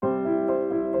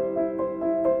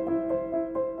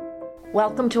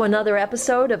Welcome to another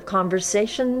episode of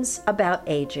Conversations About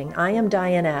Aging. I am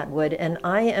Diane Atwood, and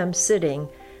I am sitting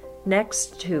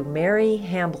next to Mary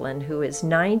Hamblin, who is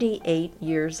 98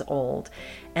 years old.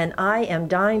 And I am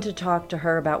dying to talk to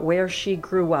her about where she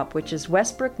grew up, which is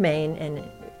Westbrook, Maine, and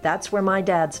that's where my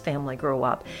dad's family grew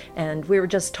up. And we were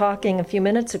just talking a few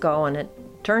minutes ago, and it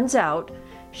turns out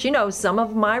she knows some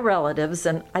of my relatives,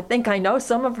 and I think I know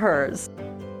some of hers.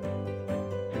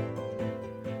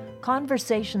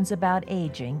 Conversations About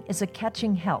Aging is a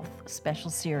Catching Health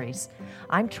special series.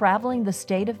 I'm traveling the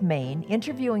state of Maine,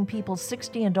 interviewing people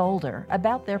 60 and older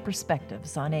about their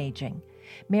perspectives on aging.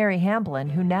 Mary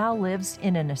Hamblin, who now lives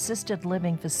in an assisted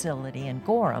living facility in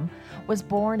Gorham, was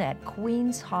born at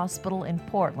Queen's Hospital in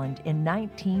Portland in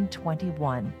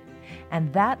 1921.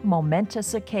 And that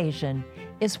momentous occasion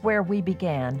is where we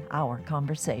began our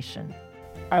conversation.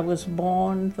 I was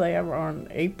born there on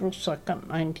April 2nd,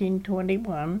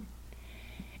 1921,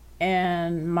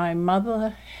 and my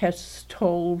mother has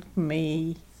told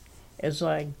me as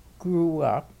I grew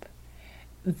up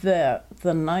that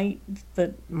the night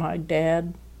that my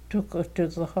dad took her to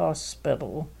the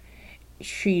hospital,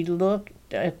 she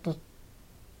looked at the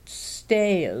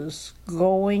stairs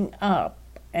going up,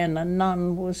 and a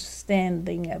nun was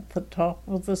standing at the top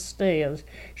of the stairs.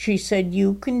 She said,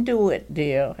 "You can do it,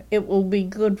 dear. It will be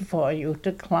good for you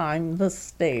to climb the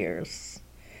stairs."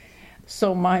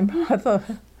 So my mother,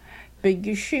 big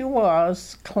as she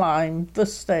was, climbed the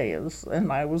stairs,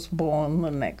 and I was born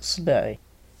the next day.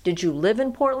 Did you live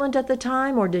in Portland at the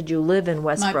time, or did you live in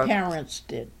Westbrook? My parents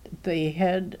did. They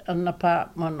had an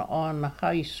apartment on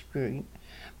High Street.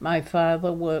 My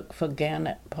father worked for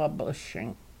Gannett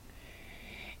Publishing.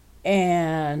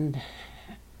 And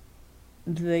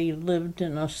they lived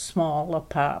in a small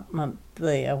apartment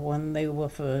there when they were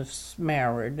first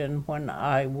married and when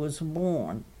I was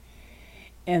born.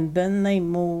 And then they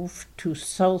moved to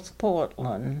South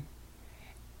Portland,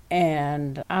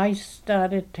 and I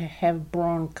started to have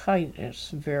bronchitis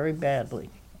very badly.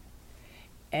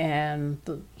 And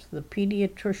the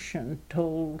pediatrician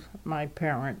told my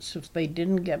parents if they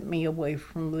didn't get me away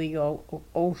from the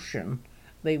ocean,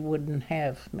 they wouldn't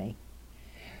have me.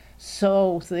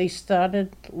 So they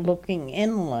started looking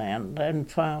inland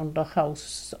and found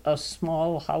a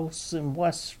small house in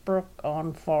Westbrook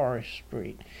on Forest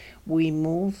Street. We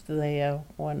moved there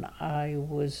when I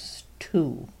was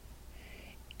 2,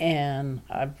 and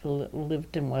I've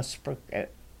lived in Westbrook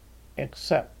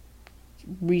except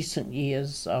recent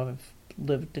years I've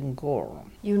lived in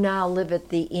Gorham. You now live at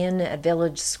the Inn at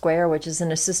Village Square, which is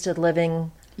an assisted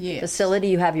living facility.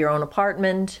 You have your own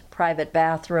apartment, private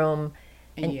bathroom,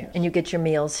 and you get your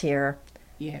meals here.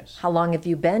 Yes. How long have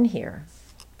you been here?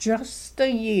 Just a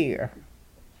year.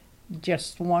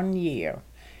 Just 1 year.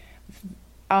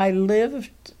 I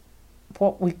lived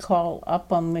what we call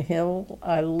up on the hill.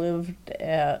 I lived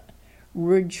at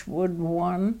Ridgewood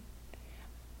 1,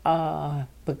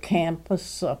 the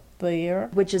campus up there.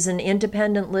 Which is an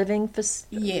independent living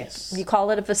facility? Yes. You call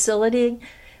it a facility?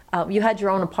 You had your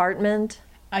own apartment?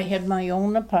 I had my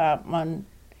own apartment,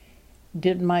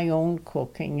 did my own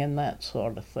cooking and that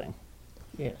sort of thing.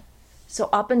 Yeah. So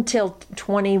up until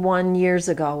 21 years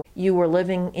ago, you were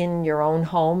living in your own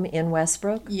home in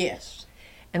Westbrook? Yes.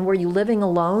 And were you living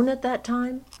alone at that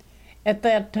time? At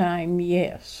that time,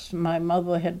 yes. My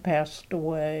mother had passed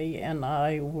away and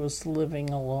I was living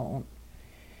alone.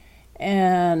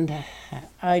 And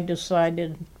I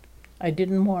decided I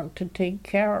didn't want to take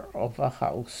care of a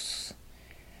house.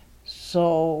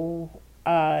 So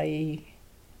I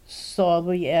saw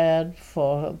the ad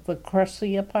for the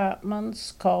Cressy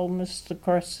Apartments, called Mr.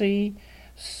 Cressy,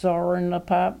 saw an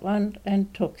apartment,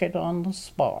 and took it on the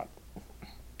spot.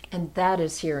 And that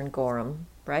is here in Gorham,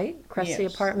 right? Cressy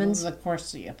Yes, Apartments? the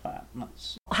Cressy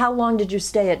Apartments. How long did you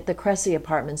stay at the Cressy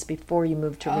Apartments before you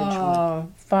moved to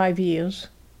Ridgewood? 5 years.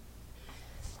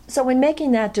 So in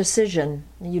making that decision,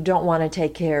 you don't want to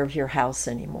take care of your house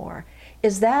anymore.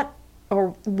 Is that,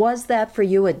 or was that for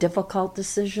you a difficult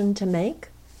decision to make?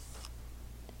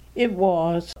 It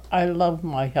was. I love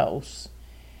my house.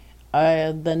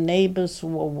 The neighbors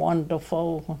were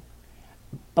wonderful,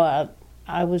 but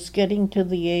I was getting to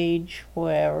the age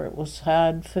where it was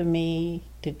hard for me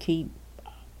to keep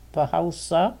the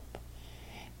house up,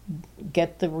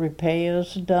 get the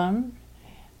repairs done,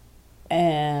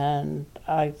 and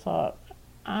I thought,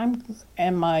 I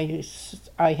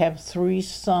have 3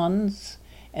 sons,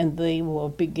 and they were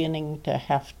beginning to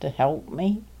have to help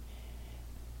me.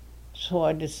 So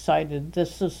I decided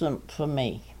this isn't for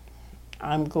me.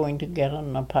 I'm going to get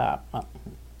an apartment.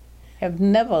 Have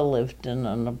never lived in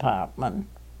an apartment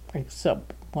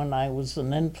except when I was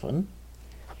an infant.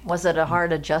 Was it a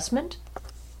hard adjustment?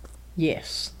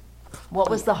 Yes. What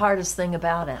was the hardest thing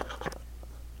about it?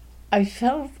 I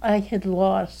felt I had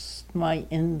lost my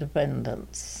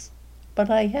independence, but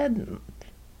I hadn't.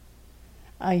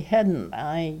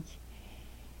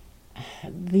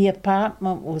 The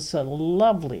apartment was a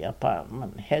lovely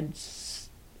apartment, had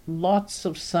lots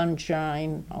of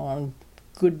sunshine on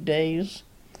good days,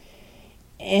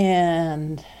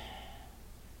 and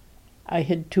I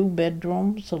had 2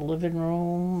 bedrooms, a living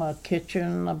room, a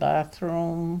kitchen, a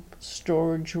bathroom,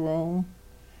 storage room,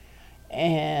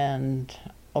 and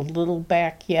a little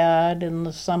backyard in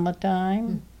the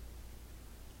summertime.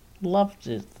 Loved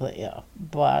it there,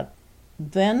 but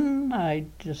then I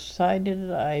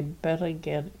decided I better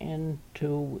get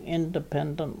into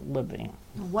independent living.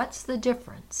 What's the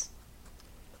difference?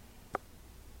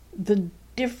 The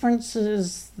difference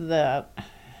is that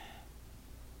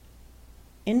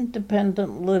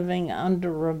independent living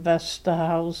under Avesta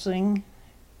housing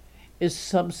is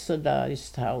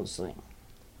subsidized housing,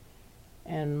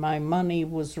 and my money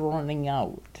was running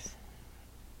out,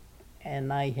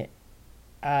 and I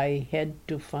had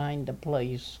to find a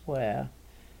place where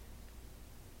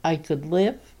I could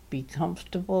live, be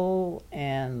comfortable,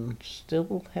 and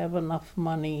still have enough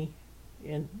money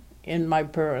in my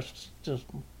purse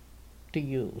to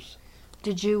use.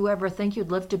 Did you ever think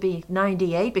you'd live to be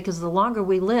 98? Because the longer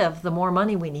we live, the more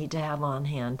money we need to have on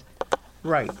hand.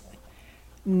 Right.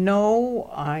 No,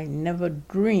 I never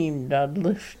dreamed I'd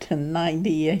live to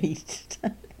 98.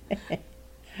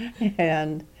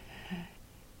 And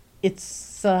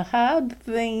it's a hard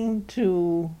thing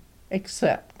to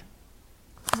accept.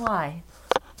 Why?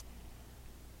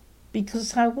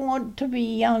 Because I want to be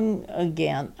young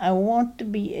again. I want to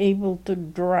be able to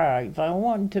drive. I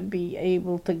want to be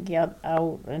able to get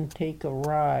out and take a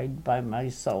ride by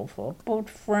myself, or put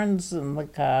friends in the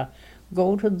car,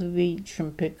 go to the beach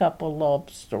and pick up a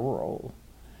lobster roll.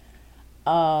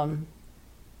 When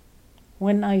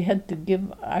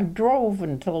I drove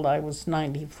until I was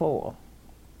 94.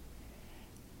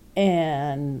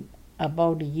 And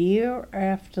about a year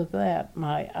after that,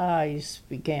 my eyes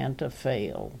began to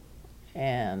fail.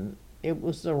 And it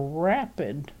was a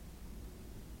rapid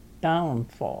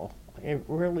downfall. It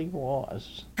really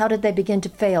was. How did they begin to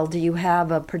fail? Do you have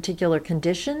a particular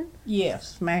condition?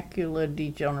 Yes, macular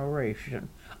degeneration.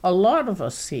 A lot of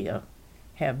us here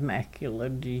have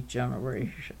macular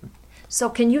degeneration. So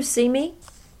can you see me?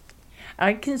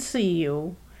 I can see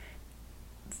you.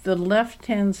 The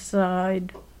left-hand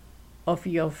side of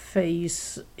your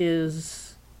face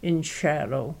is in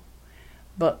shadow,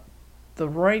 but the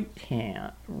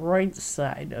right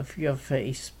side of your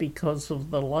face, because of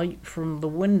the light from the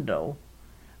window,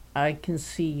 I can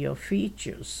see your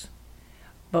features.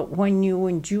 But when you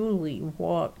and Julie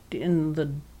walked in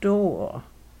the door,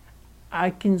 I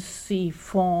can see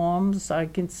forms, I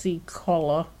can see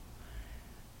color.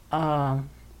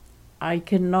 I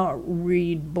cannot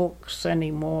read books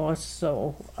anymore,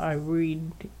 so I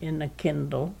read in a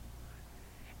Kindle.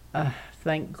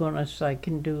 Thank goodness I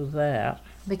can do that.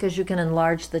 Because you can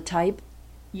enlarge the type?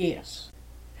 Yes.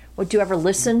 Would you ever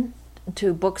listen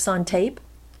to books on tape?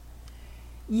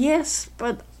 Yes,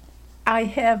 but I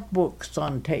have books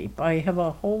on tape. I have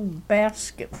a whole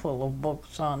basket full of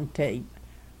books on tape,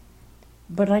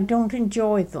 but I don't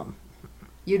enjoy them.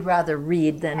 You'd rather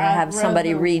read than have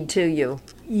somebody read to you?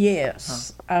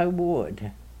 Yes, I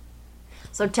would.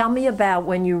 So tell me about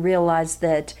when you realized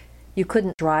that you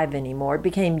couldn't drive anymore. It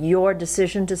became your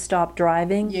decision to stop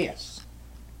driving? Yes.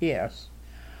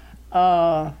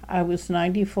 I was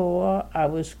 94. I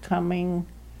was coming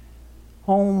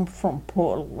home from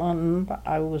Portland.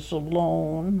 I was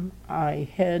alone. I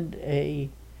had a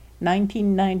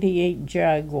 1998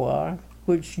 Jaguar,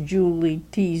 which Julie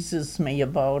teases me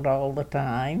about all the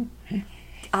time.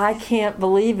 I can't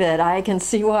believe it. I can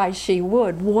see why she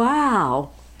would. Wow.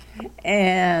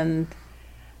 And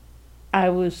I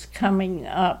was coming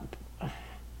up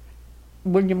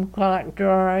William Clark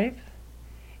Drive,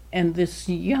 and this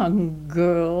young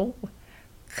girl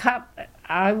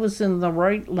I was in the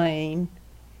right lane.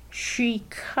 She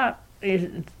cut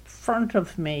in front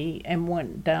of me and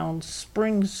went down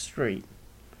Spring Street.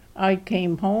 I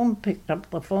came home, picked up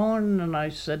the phone, and I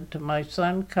said to my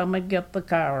son, "Come and get the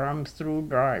car, I'm through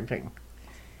driving."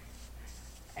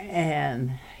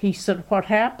 And he said, "What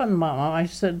happened, Mama?" I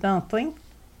said, "Nothing.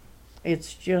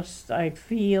 It's just I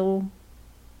feel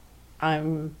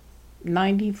I'm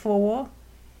 94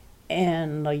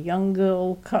 and a young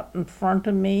girl cut in front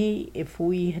of me. If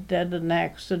we had had an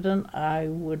accident, I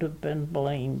would have been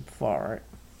blamed for it."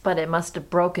 But it must have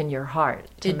broken your heart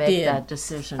to make that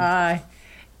decision.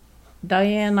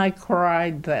 Diane, I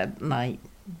cried that night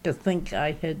to think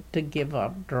I had to give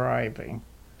up driving.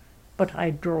 But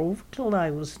I drove till I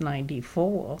was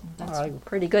 94. That's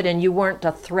pretty good. And you weren't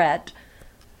a threat.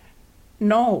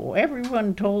 No,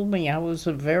 everyone told me I was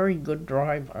a very good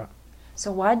driver.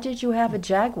 So why did you have a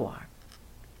Jaguar?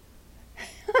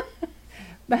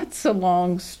 That's a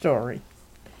long story.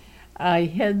 I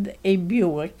had a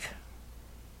Buick,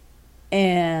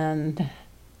 and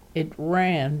it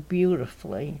ran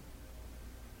beautifully.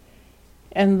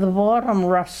 And the bottom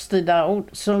rusted out,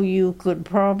 so you could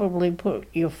probably put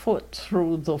your foot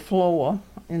through the floor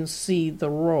and see the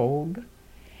road.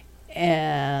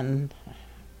 And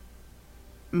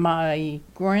my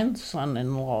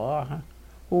grandson-in-law,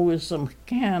 who is a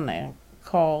mechanic,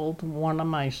 called one of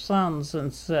my sons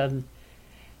and said,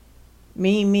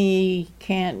 Mimi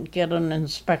can't get an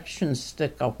inspection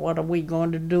sticker. What are we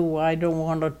going to do? I don't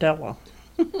want to tell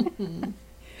her.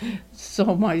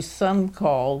 So my son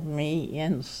called me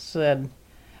and said,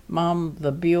 Mom,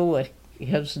 the Buick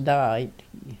has died.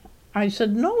 I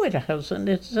said, no, it hasn't.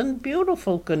 It's in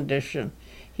beautiful condition.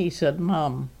 He said,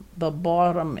 Mom, the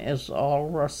bottom is all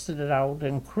rusted out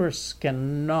and Chris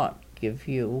cannot give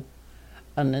you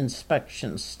an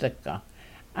inspection sticker.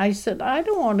 I said, I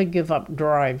don't want to give up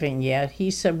driving yet.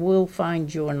 He said, we'll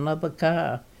find you another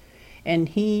car. And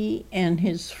he and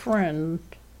his friend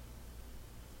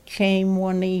came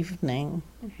one evening,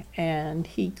 and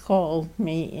he called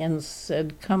me and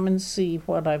said, come and see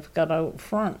what I've got out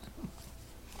front.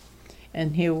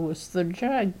 And here was the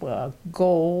Jaguar,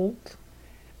 gold,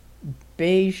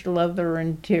 beige leather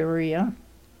interior.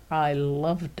 I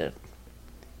loved it.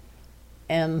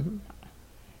 And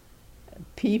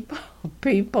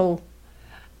people,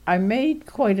 I made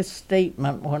quite a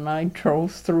statement when I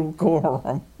drove through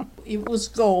Gorham. It was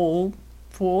gold,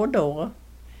 4-door,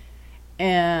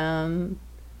 and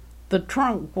the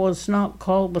trunk was not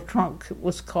called the trunk, it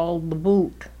was called the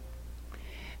boot.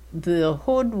 The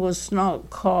hood was not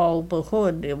called the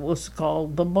hood, it was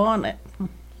called the bonnet.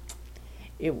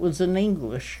 It was an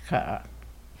English car.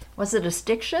 Was it a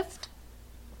stick shift?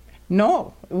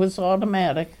 No, it was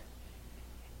automatic.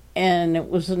 And it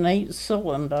was an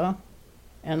 8-cylinder,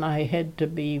 and I had to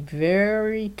be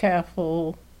very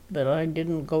careful that I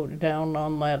didn't go down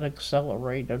on that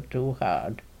accelerator too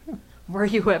hard. Were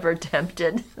you ever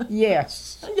tempted?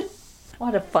 Yes.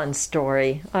 What a fun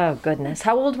story. Oh, goodness.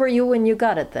 How old were you when you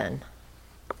got it then?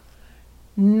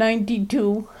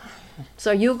 92.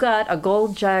 So you got a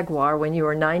gold Jaguar when you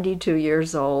were 92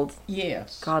 years old.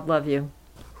 Yes. God love you.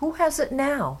 Who has it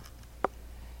now?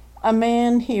 A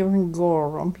man here in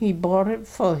Gorham, he bought it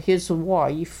for his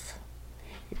wife.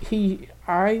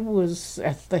 I was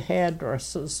at the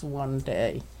hairdresser's one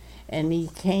day, and he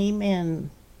came in.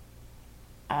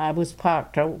 I was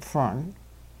parked out front,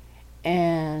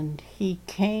 and he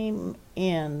came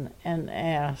in and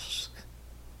asked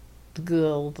the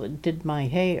girl that did my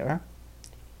hair,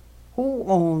 who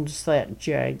owns that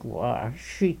Jaguar?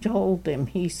 She told him.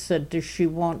 He said, does she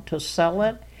want to sell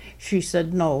it? She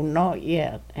said, no, not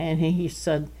yet. And he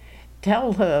said,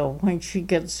 tell her when she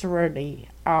gets ready,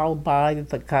 I'll buy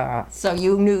the car. So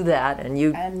you knew that, and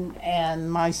you...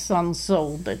 And my son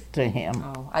sold it to him.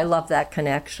 Oh, I love that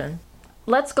connection.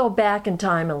 Let's go back in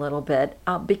time a little bit.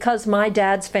 Because my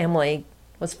dad's family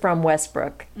was from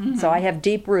Westbrook, so I have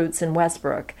deep roots in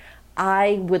Westbrook.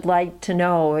 I would like to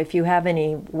know if you have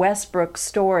any Westbrook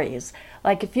stories.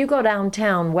 Like if you go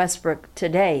downtown Westbrook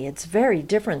today, it's very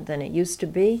different than it used to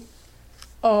be.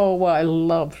 Oh, I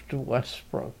loved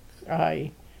Westbrook.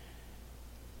 As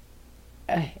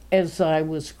I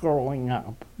was growing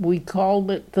up, we called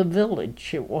it the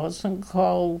village. It wasn't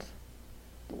called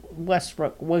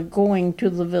Westbrook. We're going to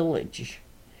the village.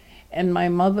 And my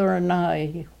mother and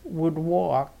I would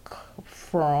walk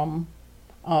from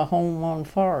our home on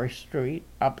Forest Street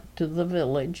up to the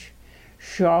village,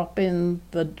 shop in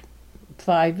the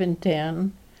 5 and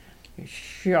 10,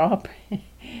 shop,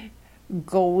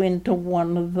 go into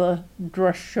one of the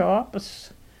dress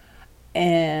shops,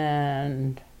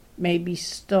 and maybe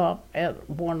stop at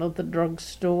one of the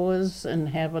drugstores and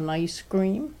have an ice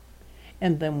cream,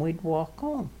 and then we'd walk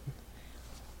home.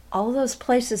 All those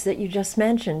places that you just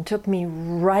mentioned took me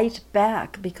right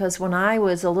back, because when I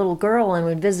was a little girl and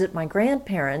would visit my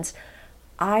grandparents,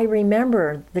 I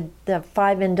remember the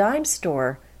 5 and Dime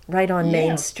store right on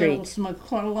Main Street. Yes, there was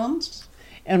McClellan's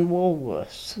and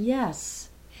Woolworths. Yes.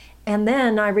 And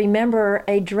then I remember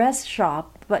a dress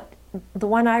shop, but the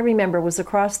one I remember was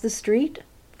across the street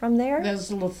from there. There's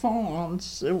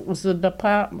LaFawn's. It was a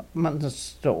department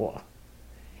store.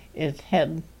 It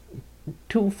had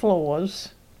 2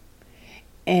 floors,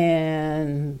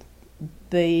 and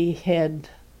they had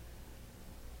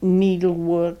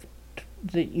needlework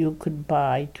that you could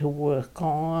buy to work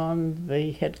on.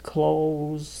 They had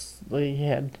clothes, they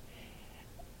had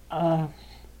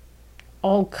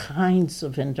all kinds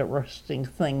of interesting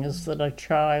things that a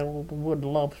child would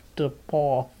love to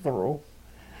paw through.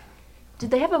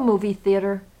 Did they have a movie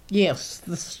theater? Yes,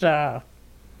 the Star.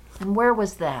 And where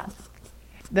was that?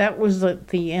 That was at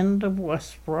the end of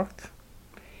Westbrook,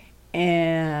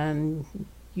 and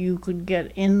you could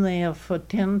get in there for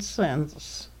 10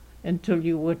 cents until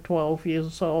you were 12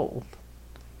 years old.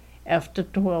 After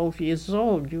 12 years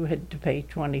old, you had to pay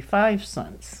 25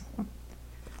 cents.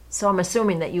 So I'm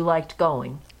assuming that you liked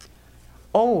going.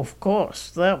 Oh, of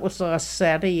course. That was our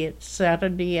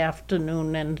Saturday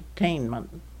afternoon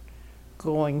entertainment,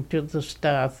 going to the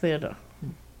Star Theater.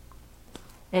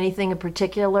 Anything in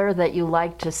particular that you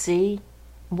liked to see?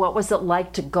 What was it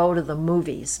like to go to the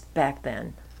movies back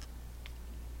then?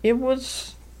 It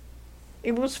was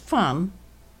fun.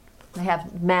 They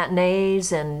have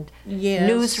matinees and Yes,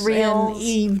 newsreels. and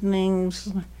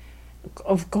evenings.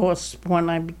 Of course, when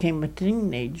I became a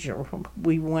teenager,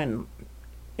 we went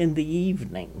in the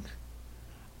evening.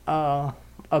 A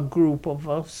group of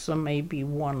us, so maybe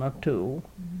one or two,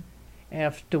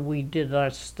 after we did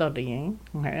our studying,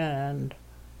 and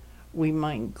we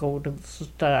might go to the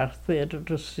Star Theater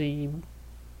to see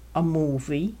a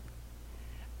movie.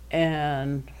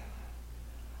 And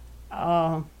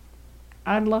I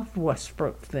loved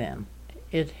Westbrook then.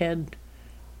 It had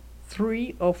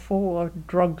 3 or 4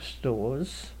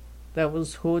 drugstores. There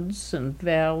was Hoods and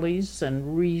Valleys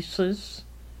and Reese's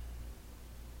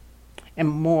and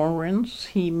Morin's.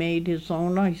 He made his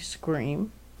own ice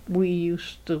cream. We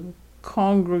used to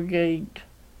congregate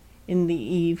in the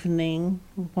evening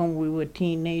when we were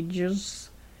teenagers.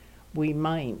 We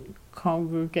might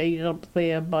congregate up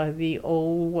there by the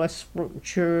old Westbrook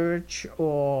Church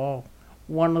or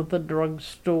one of the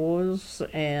drugstores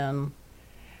and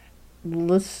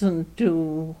listen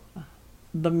to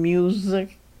the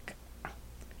music.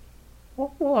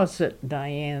 What was it,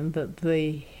 Diane, that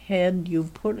they had? You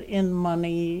put in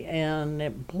money and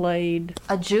it played?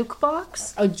 A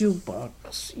jukebox? A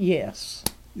jukebox, yes.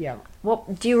 Yeah. Well,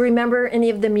 do you remember any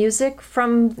of the music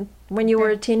from when you were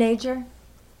a teenager?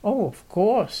 Oh, of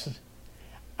course.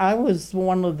 I was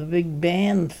one of the big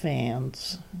band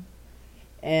fans,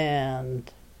 and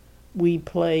we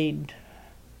played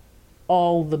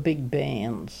all the big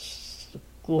bands,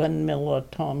 Glenn Miller,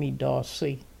 Tommy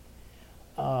Dorsey,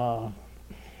 all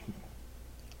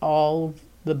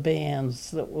the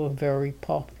bands that were very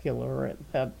popular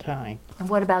at that time. And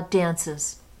what about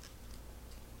dances?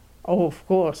 Oh, of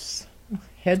course.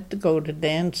 Had to go to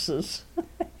dances.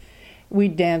 We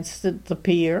danced at the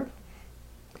pier.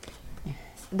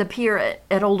 The pier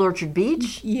at Old Orchard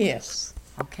Beach? Yes.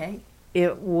 Okay.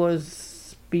 It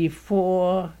was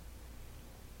before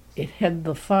it had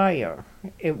the fire.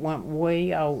 It went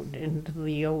way out into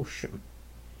the ocean.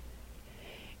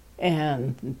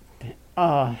 And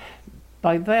by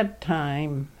that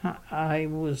time, I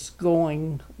was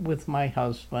going with my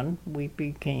husband. We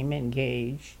became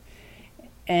engaged.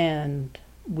 And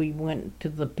we went to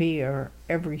the pier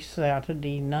every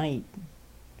Saturday night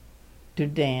to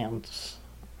dance.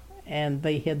 And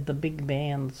they had the big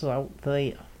bands out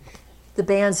there. The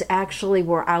bands actually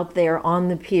were out there on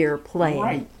the pier playing.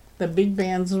 Right. The big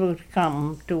bands would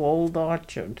come to Old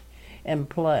Orchard and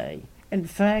play. In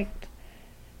fact,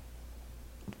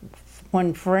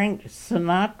 when Frank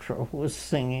Sinatra was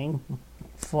singing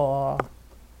for,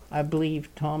 I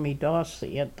believe, Tommy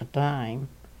Dorsey at the time,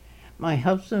 my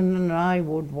husband and I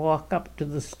would walk up to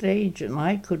the stage and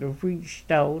I could have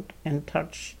reached out and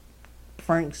touched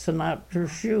Frank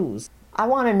Sinatra's shoes. I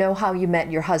want to know how you met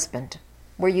your husband.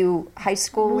 Were you high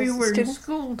school We were in students?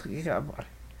 school together.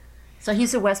 So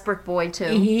he's a Westbrook boy too.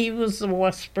 He was a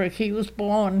Westbrook. He was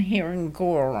born here in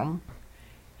Gorham.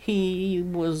 He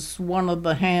was one of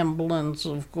the Hamblins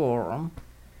of Gorham.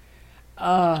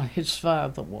 His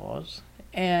father was.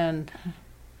 And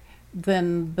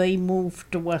then they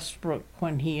moved to Westbrook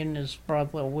when he and his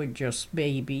brother were just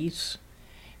babies.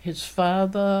 His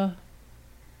father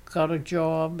got a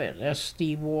job at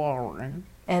S.D. Warren.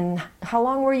 And how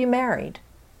long were you married?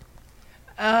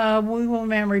 We were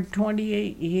married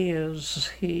 28 years.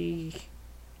 He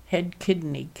had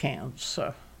kidney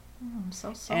cancer. Oh, I'm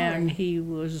so sorry. And he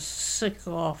was sick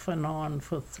off and on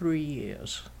for 3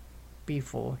 years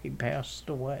before he passed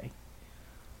away.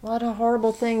 What a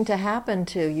horrible thing to happen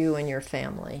to you and your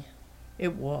family.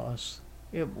 It was.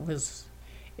 It was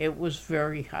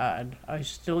very hard. I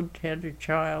still had a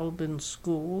child in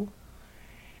school.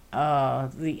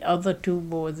 The other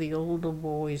 2 the older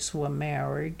boys were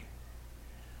married.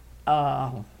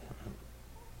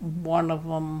 One of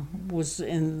them was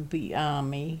in the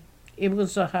Army. It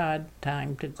was a hard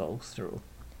time to go through.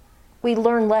 We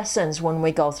learn lessons when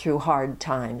we go through hard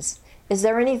times. Is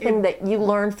there anything that you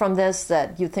learned from this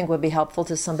that you think would be helpful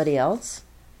to somebody else?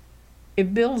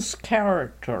 It builds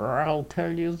character, I'll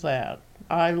tell you that.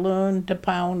 I learned to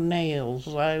pound nails.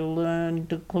 I learned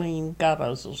to clean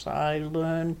gutters. I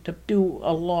learned to do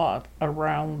a lot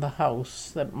around the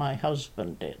house that my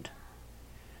husband did.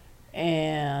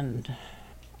 And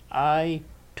I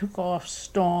took off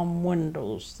storm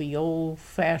windows, the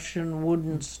old-fashioned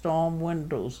wooden storm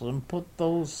windows, and put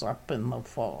those up in the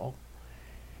fall.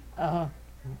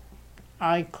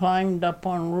 I climbed up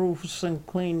on roofs and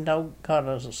cleaned out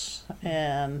gutters,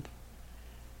 and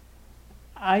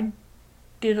I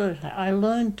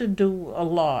learned to do a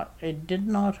lot. It did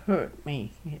not hurt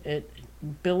me. It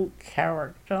built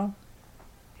character.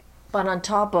 But on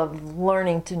top of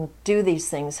learning to do these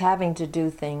things, having to do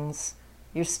things,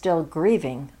 you're still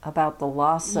grieving about the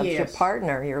loss of your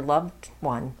partner, your loved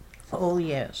one. Oh,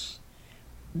 yes.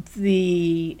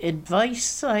 The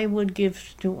advice I would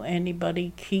give to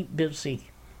anybody, keep busy.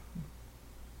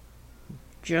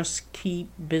 Just keep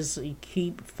busy.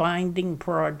 Keep finding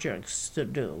projects to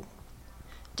do.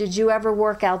 Did you ever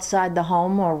work outside the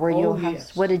home, or were you?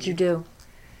 Yes. What did you do?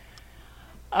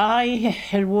 I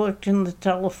had worked in the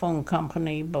telephone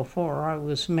company before I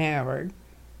was married.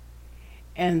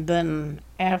 And then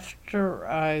after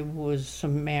I was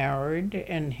married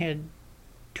and had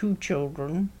 2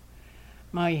 children,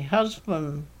 my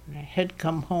husband had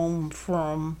come home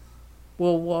from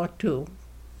World War II,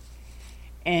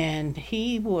 and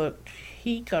he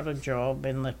got a job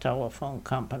in the telephone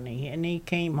company, and he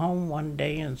came home one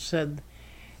day and said,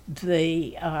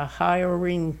 they are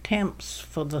hiring temps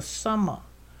for the summer.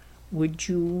 Would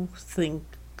you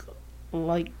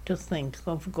like to think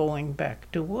of going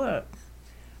back to work?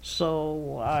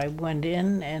 So I went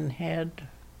in and had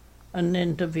an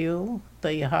interview.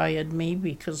 They hired me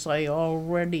because I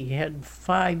already had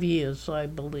 5 years, I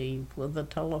believe, with the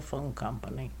telephone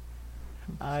company.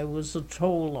 I was a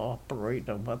toll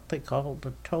operator, what they called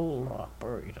a toll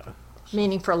operator.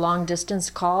 Meaning for long-distance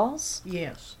calls?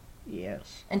 Yes,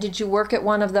 yes. And did you work at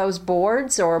one of those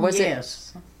boards, or was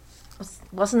yes.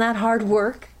 Wasn't that hard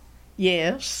work?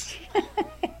 Yes.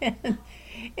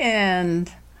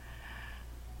 And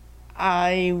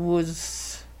I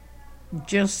was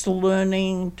just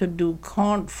learning to do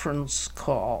conference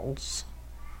calls,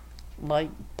 like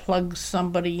plug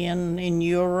somebody in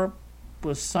Europe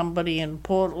with somebody in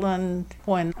Portland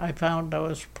when I found I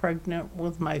was pregnant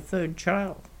with my 3rd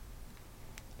child.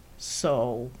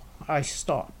 So I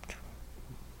stopped.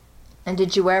 And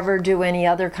did you ever do any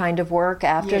other kind of work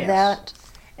after Yes. that?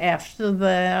 After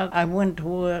that, I went to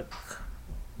work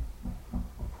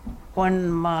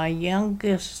when my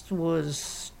youngest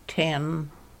was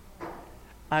 10.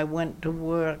 I went to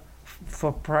work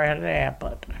for Pratt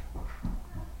Abbott,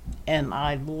 and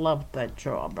I loved that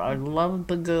job. I loved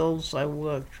the girls I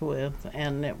worked with,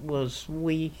 and it was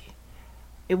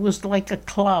like a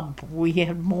club. We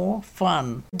had more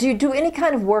fun. Do you do any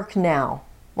kind of work now?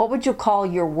 What would you call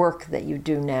your work that you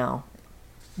do now?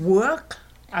 Work?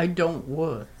 I don't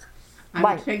work. I'm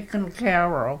Right. taken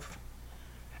care of.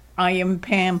 I am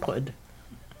pampered.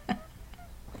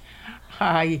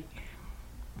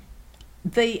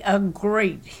 They are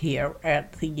great here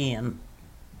at the inn.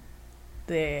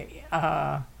 They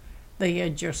are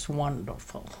just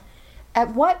wonderful.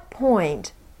 At what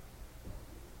point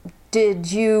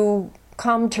did you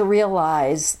come to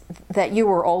realize that you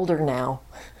were older now?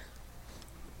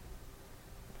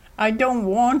 I don't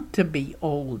want to be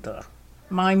older.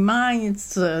 My mind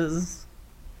says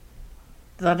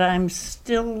that I'm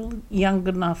still young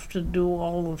enough to do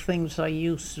all the things I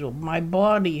used to. My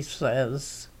body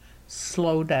says,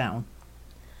 slow down.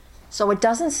 So it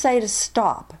doesn't say to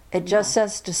stop. It just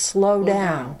says to slow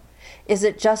down. Is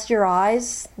it just your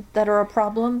eyes that are a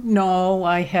problem? No,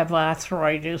 I have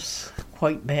arthritis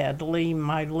quite badly.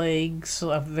 My legs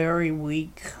are very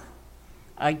weak.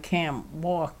 I can't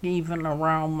walk even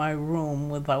around my room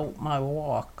without my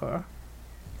walker.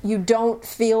 You don't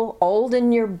feel old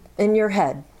in your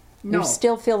head. No. You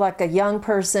still feel like a young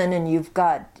person,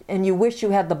 and you wish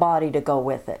you had the body to go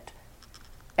with it.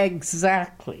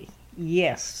 Exactly.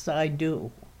 Yes, I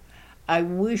do. I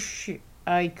wish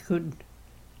I could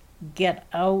get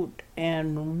out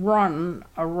and run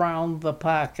around the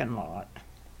parking lot.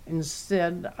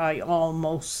 Instead, I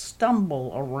almost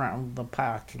stumble around the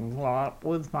parking lot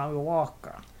with my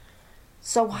walker.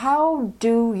 So how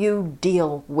do you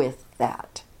deal with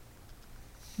that?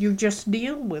 You just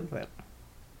deal with it.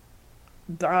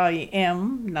 I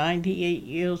am 98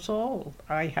 years old.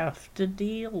 I have to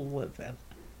deal with it.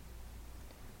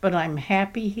 But I'm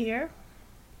happy here.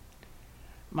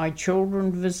 My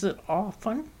children visit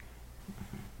often.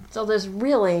 So there's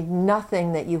really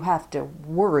nothing that you have to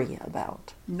worry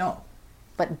about. No,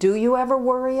 But do you ever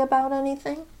worry about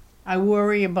anything? I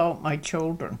worry about my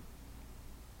children.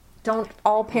 Don't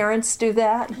all parents do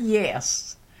that?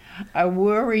 Yes, I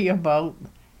worry about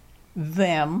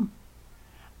them.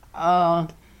 I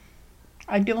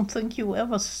don't think you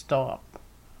ever stop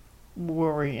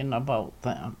worrying about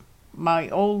them. My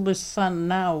oldest son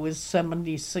now is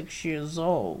 76 years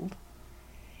old,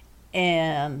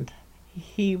 and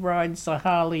he rides a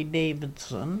Harley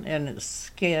Davidson, and it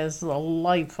scares the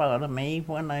life out of me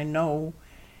when I know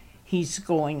he's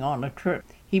going on a trip.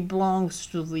 He belongs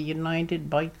to the United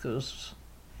Bikers,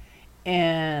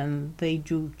 and they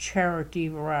do charity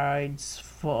rides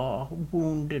for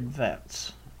wounded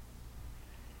vets.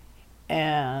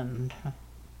 And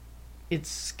it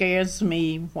scares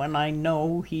me when I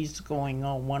know he's going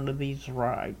on one of these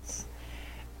rides.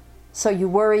 So you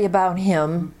worry about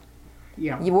him.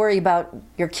 Yeah. You worry about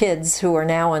your kids who are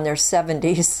now in their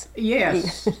 70s.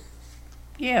 Yes.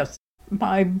 Yes.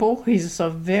 My boys are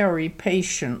very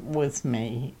patient with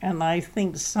me, and I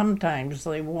think sometimes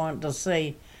they want to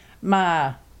say,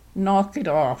 "Ma, knock it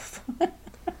off."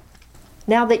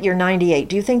 Now that you're 98,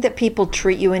 do you think that people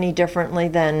treat you any differently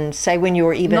than, say, when you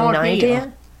were even Not 90?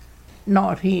 here.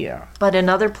 Not here. But in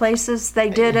other places they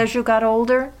did as you got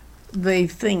older? They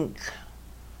think,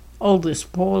 "Oh, this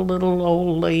poor little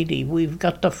old lady, we've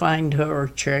got to find her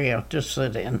a chair to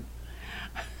sit in."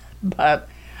 But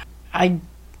I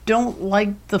don't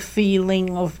like the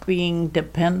feeling of being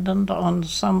dependent on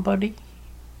somebody.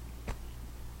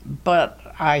 But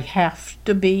I have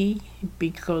to be,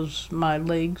 because my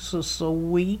legs are so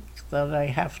weak that I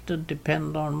have to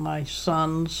depend on my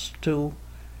sons to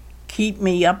keep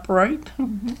me upright.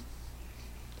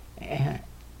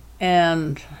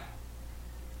 And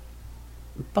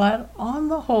but on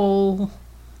the whole,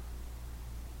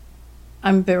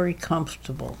 I'm very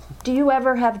comfortable. Do you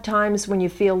ever have times when you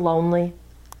feel lonely?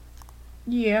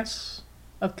 Yes,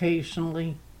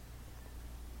 occasionally.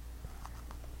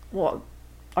 What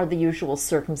are the usual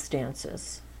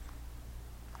circumstances?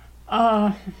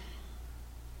 I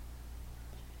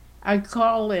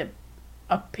call it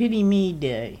a pity me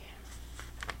day,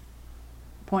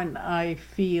 when I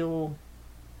feel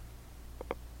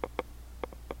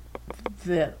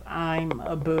that I'm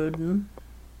a burden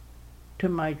to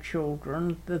my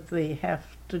children, that they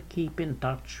have to keep in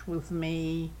touch with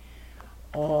me,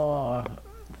 or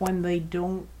when they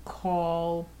don't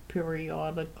call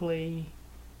periodically,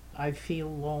 I feel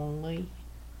lonely,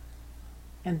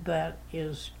 and that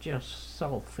is just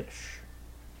selfish.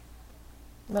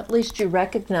 At least you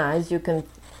recognize, you can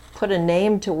put a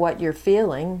name to what you're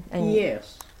feeling, and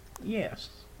Yes, yes.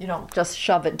 you don't just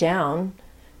shove it down.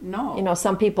 No. You know,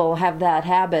 some people have that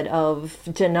habit of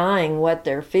denying what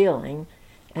they're feeling,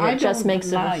 and I it just don't makes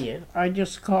deny it. I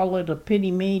just call it a pity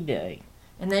me day.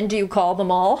 And then do you call them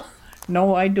all?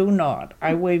 No, I do not.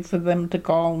 I wait for them to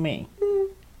call me.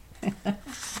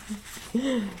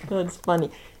 That's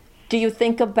funny. Do you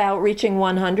think about reaching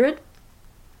 100?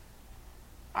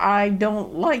 I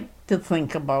don't like to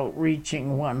think about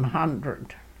reaching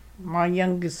 100. My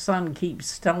youngest son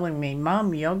keeps telling me,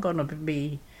 "Mom, you're going to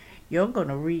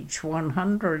reach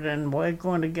 100 and we're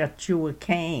going to get you a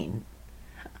cane."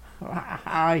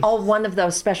 Oh, one of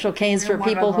those special canes for One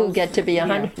of people who those- get to be yeah.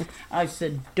 100. I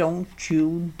said, "Don't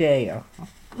you dare."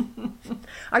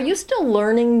 Are you still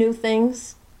learning new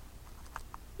things?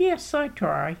 Yes, I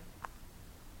try.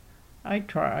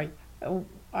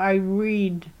 I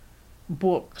read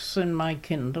books in my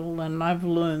Kindle, and I've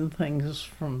learned things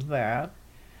from that.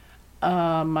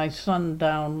 My son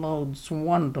downloads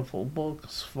wonderful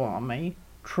books for me,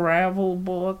 travel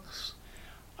books,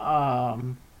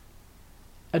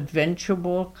 adventure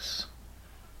books,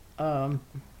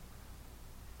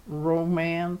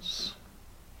 romance.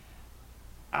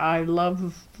 I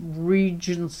love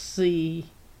Regency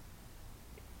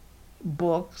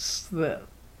books that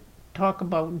talk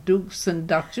about dukes and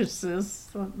duchesses.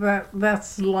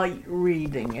 That's light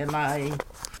reading, and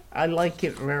I like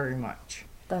it very much.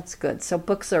 That's good. So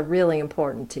books are really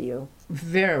important to you.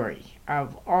 Very.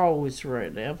 I've always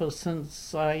read ever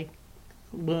since I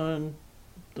learned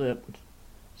that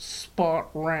Spot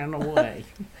ran away.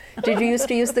 Did you used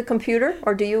to use the computer,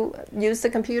 or do you use the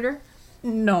computer?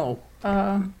 No.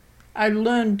 I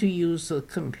learned to use a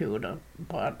computer,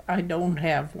 but I don't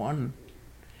have one.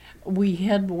 We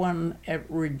had one at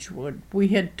Ridgewood. We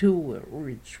had two at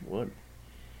Ridgewood.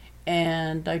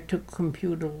 and I took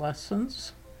computer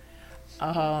lessons.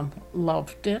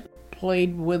 Loved it,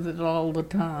 played with it all the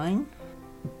time,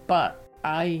 but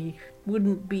I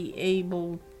wouldn't be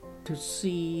able to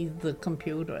see the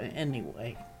computer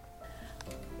anyway.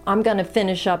 I'm going to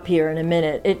finish up here in a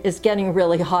minute. It is getting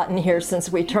really hot in here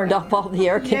since we turned off all the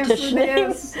air conditioning.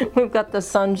 Yes, it is. We've got the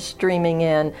sun streaming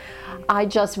in. I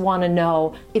just want to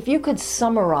know if you could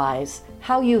summarize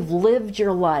how you've lived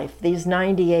your life these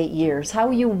 98 years,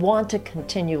 how you want to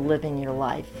continue living your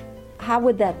life. How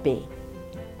would that be?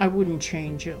 I wouldn't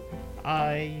change it.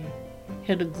 I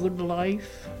had a good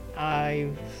life.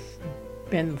 I've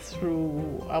been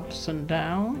through ups and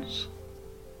downs,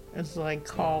 as I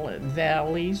call it,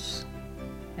 valleys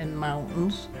and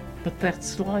mountains, but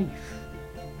that's life,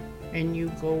 and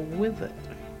you go with it,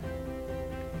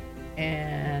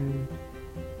 and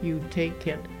you take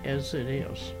it as it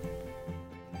is.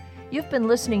 You've been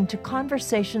listening to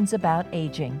Conversations About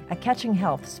Aging, a Catching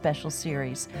Health special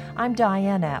series. I'm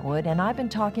Diane Atwood, and I've been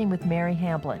talking with Mary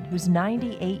Hamblin, who's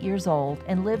 98 years old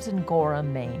and lives in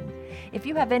Gorham, Maine. If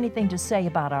you have anything to say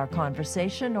about our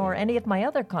conversation or any of my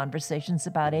other conversations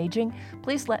about aging,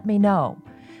 please let me know.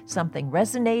 Something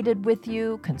resonated with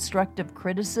you, constructive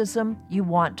criticism, you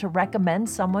want to recommend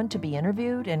someone to be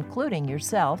interviewed, including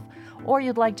yourself, or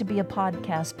you'd like to be a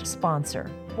podcast sponsor,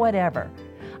 whatever.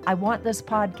 I want this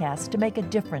podcast to make a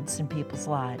difference in people's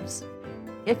lives.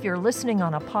 If you're listening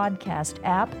on a podcast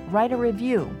app, write a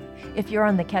review. If you're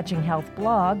on the Catching Health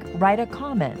blog, write a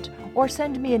comment or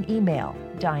send me an email,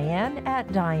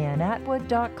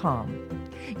 diane@dianeatwood.com.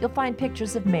 You'll find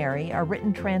pictures of Mary, a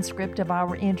written transcript of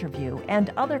our interview,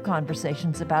 and other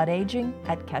conversations about aging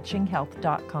at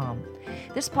catchinghealth.com.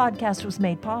 This podcast was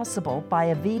made possible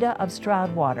by Avita of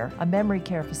Stroudwater, a memory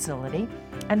care facility,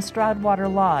 and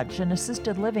Stroudwater Lodge, an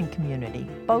assisted living community,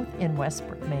 both in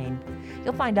Westbrook, Maine.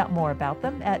 You'll find out more about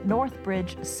them at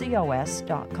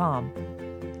northbridgecos.com.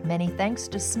 Many thanks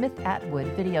to Smith Atwood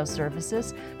Video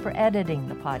Services for editing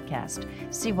the podcast.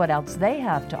 See what else they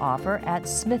have to offer at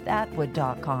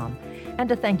smithatwood.com.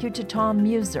 And a thank you to Tom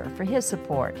Muser for his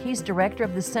support. He's director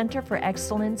of the Center for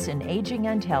Excellence in Aging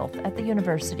and Health at the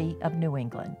University of New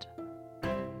England.